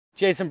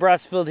Jason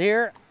Brassfield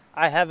here.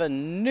 I have a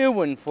new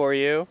one for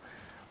you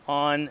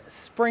on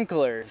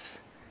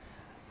sprinklers.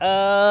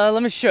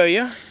 Let me show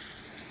you.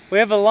 We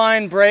have a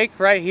line break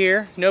right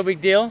here, no big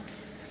deal.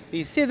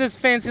 You see this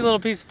fancy little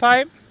piece of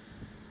pipe?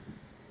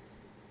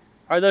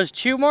 Are those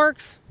chew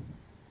marks?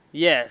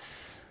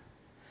 Yes,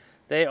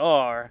 they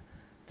are.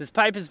 This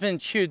pipe has been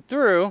chewed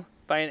through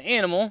by an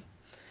animal,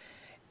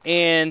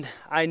 and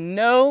I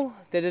know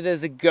that it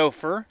is a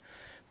gopher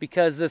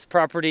because this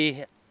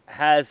property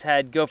has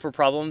had gopher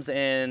problems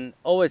and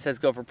always has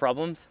gopher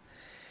problems.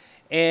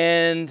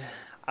 And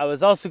I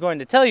was also going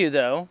to tell you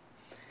though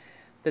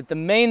that the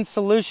main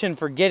solution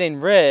for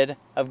getting rid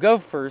of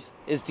gophers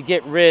is to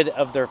get rid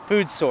of their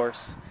food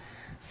source.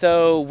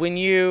 So when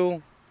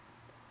you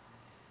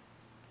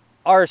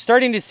are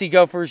starting to see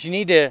gophers, you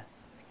need to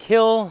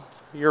kill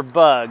your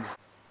bugs.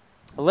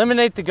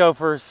 Eliminate the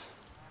gophers,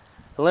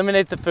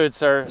 eliminate the food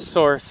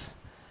source,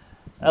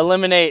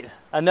 eliminate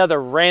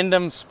another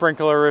random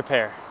sprinkler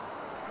repair.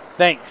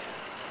 Thanks.